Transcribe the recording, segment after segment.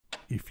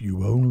If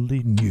you only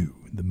knew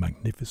the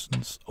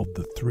magnificence of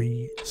the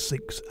 3,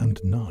 6,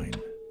 and 9,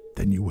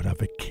 then you would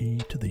have a key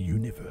to the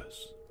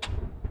universe.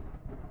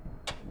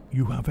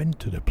 You have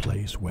entered a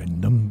place where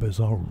numbers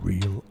are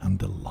real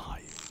and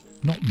alive,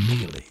 not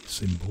merely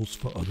symbols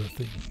for other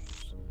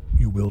things.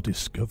 You will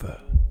discover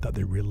that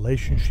the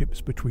relationships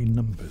between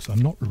numbers are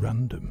not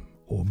random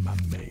or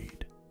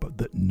man-made, but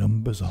that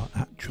numbers are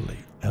actually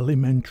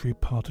elementary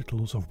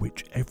particles of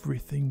which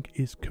everything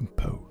is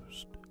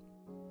composed.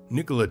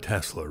 Nikola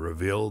Tesla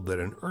revealed that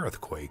an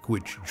earthquake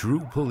which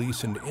drew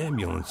police and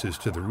ambulances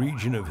to the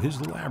region of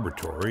his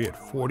laboratory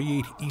at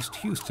 48 East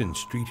Houston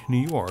Street,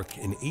 New York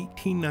in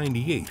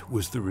 1898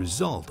 was the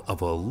result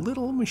of a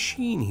little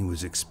machine he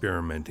was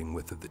experimenting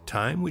with at the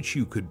time, which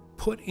you could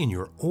put in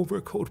your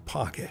overcoat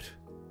pocket.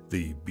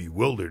 The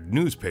bewildered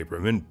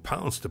newspapermen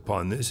pounced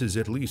upon this as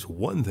at least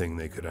one thing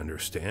they could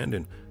understand,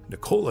 and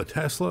Nikola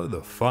Tesla,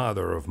 the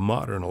father of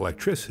modern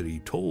electricity,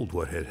 told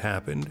what had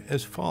happened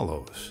as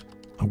follows.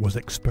 I was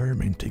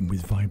experimenting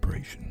with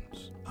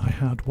vibrations. I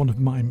had one of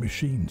my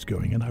machines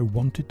going and I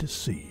wanted to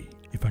see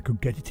if I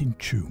could get it in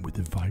tune with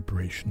the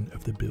vibration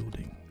of the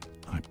building.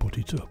 I put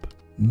it up,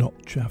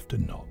 notch after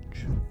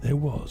notch. There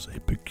was a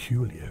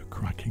peculiar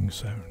cracking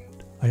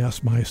sound. I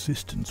asked my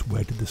assistants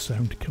where did the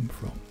sound come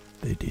from.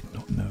 They did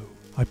not know.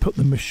 I put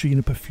the machine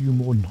up a few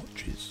more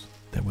notches.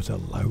 There was a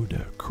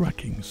louder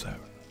cracking sound.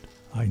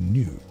 I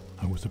knew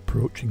I was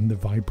approaching the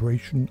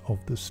vibration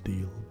of the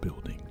steel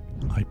building.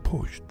 I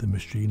pushed the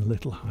machine a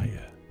little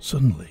higher.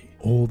 Suddenly,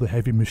 all the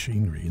heavy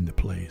machinery in the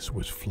place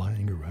was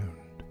flying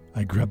around.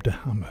 I grabbed a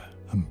hammer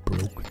and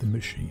broke the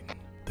machine.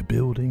 The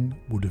building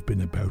would have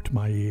been about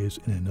my ears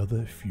in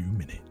another few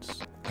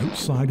minutes.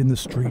 Outside in the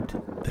street,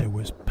 there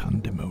was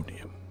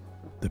pandemonium.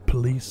 The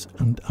police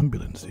and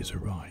ambulances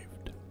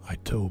arrived. I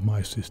told my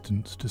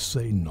assistants to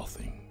say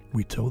nothing.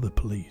 We told the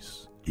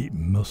police it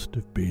must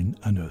have been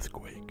an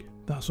earthquake.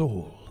 That's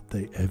all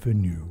they ever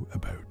knew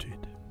about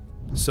it.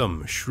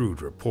 Some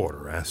shrewd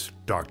reporter asked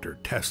Dr.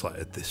 Tesla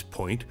at this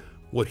point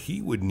what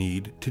he would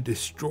need to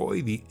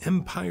destroy the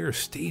Empire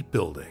State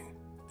Building,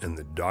 and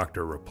the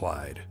doctor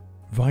replied,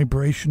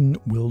 "Vibration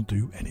will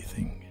do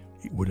anything.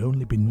 It would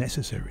only be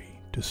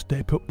necessary to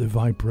step up the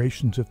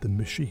vibrations of the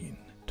machine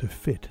to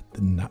fit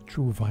the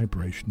natural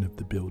vibration of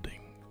the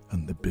building,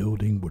 and the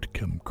building would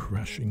come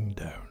crashing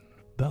down.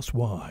 That's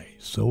why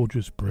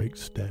soldiers break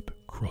step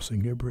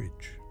crossing a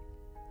bridge."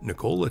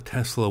 Nikola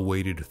Tesla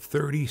waited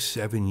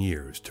 37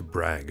 years to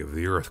brag of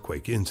the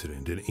earthquake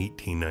incident in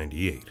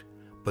 1898,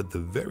 but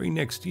the very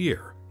next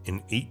year,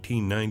 in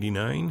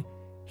 1899,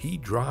 he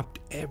dropped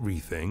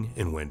everything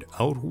and went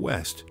out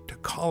west to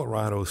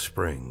Colorado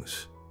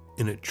Springs.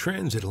 In a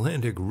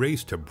transatlantic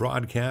race to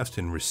broadcast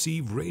and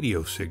receive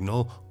radio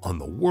signal on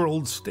the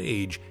world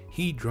stage,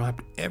 he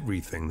dropped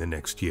everything the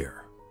next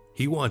year.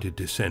 He wanted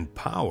to send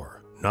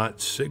power, not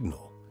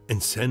signal,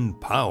 and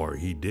send power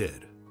he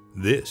did.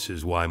 This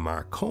is why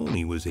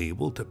Marconi was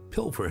able to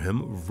pilfer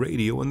him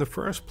radio in the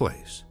first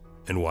place,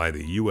 and why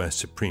the U.S.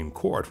 Supreme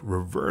Court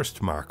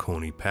reversed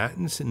Marconi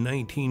patents in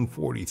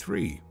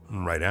 1943,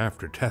 right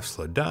after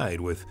Tesla died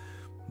with,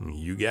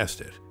 you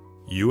guessed it,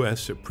 U.S.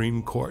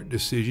 Supreme Court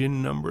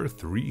decision number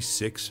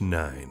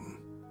 369.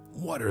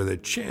 What are the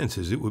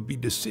chances it would be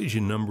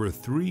decision number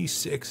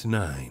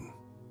 369?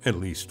 At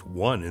least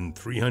 1 in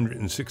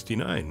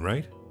 369,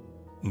 right?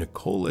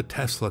 Nikola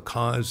Tesla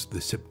caused the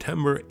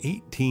September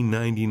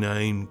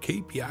 1899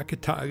 Cape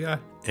Yakataga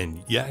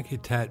and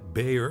Yakutat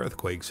Bay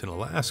earthquakes in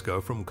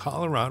Alaska from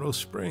Colorado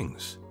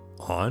Springs.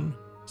 On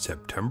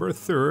September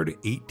 3,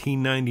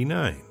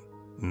 1899,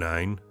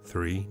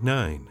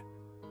 939.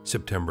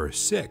 September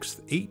 6,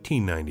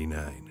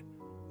 1899,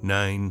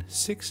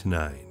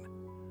 969.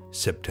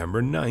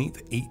 September 9,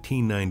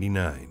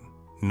 1899,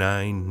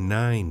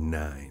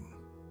 999.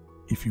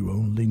 If you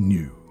only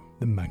knew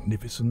the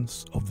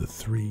magnificence of the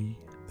 3,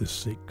 the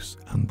 6,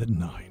 and the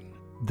 9,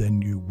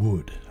 then you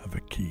would have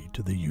a key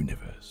to the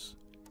universe.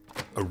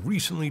 A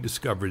recently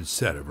discovered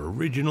set of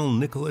original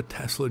Nikola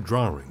Tesla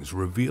drawings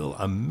reveal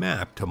a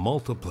map to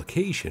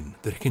multiplication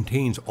that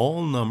contains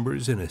all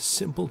numbers in a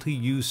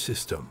simple-to-use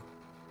system.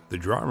 The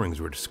drawings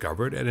were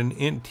discovered at an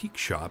antique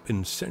shop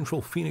in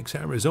central Phoenix,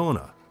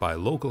 Arizona, by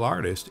local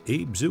artist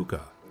Abe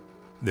Zuka.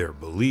 They're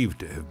believed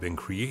to have been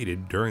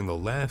created during the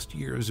last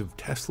years of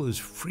Tesla's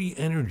free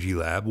energy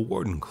lab,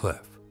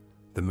 Wardenclyffe.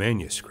 The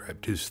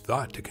manuscript is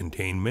thought to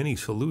contain many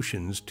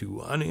solutions to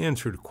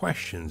unanswered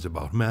questions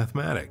about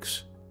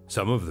mathematics.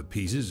 Some of the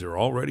pieces are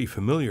already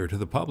familiar to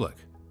the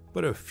public,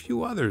 but a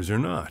few others are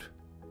not.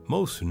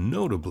 Most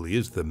notably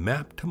is the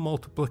map to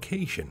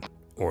multiplication,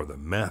 or the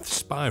math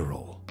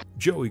spiral.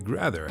 Joey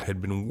Grather had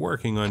been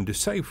working on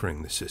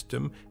deciphering the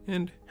system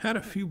and had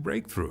a few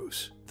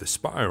breakthroughs. The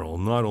spiral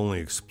not only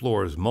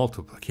explores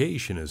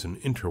multiplication as an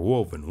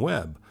interwoven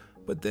web,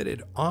 but that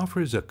it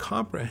offers a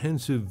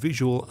comprehensive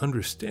visual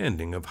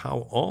understanding of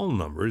how all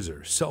numbers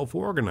are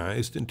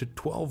self-organized into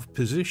 12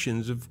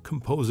 positions of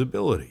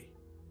composability.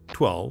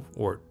 12,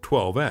 or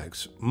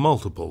 12x,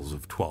 multiples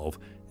of 12,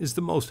 is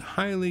the most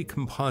highly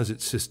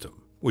composite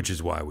system, which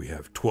is why we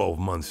have 12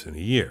 months in a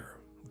year.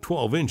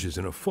 12 inches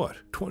in a foot,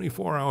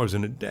 24 hours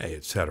in a day,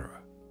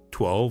 etc.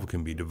 12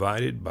 can be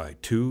divided by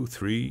 2,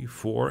 3,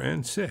 4,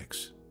 and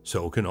 6.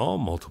 So can all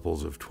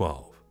multiples of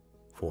 12.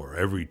 For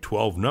every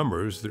 12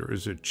 numbers, there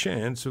is a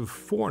chance of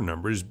 4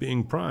 numbers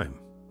being prime.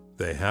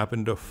 They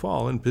happen to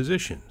fall in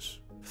positions.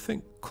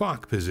 Think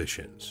clock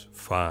positions,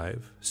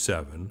 5,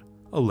 7,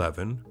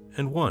 11,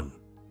 and 1.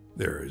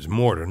 There is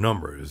more to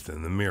numbers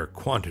than the mere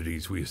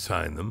quantities we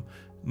assign them.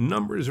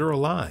 Numbers are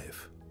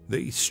alive.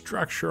 They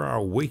structure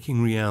our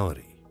waking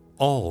reality.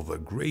 All the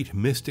great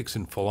mystics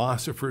and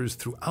philosophers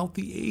throughout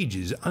the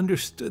ages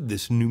understood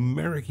this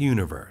numeric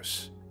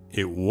universe.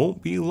 It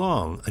won't be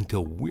long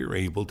until we're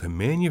able to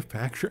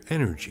manufacture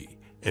energy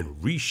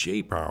and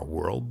reshape our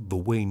world the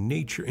way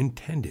nature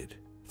intended,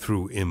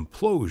 through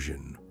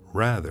implosion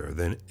rather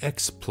than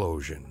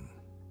explosion.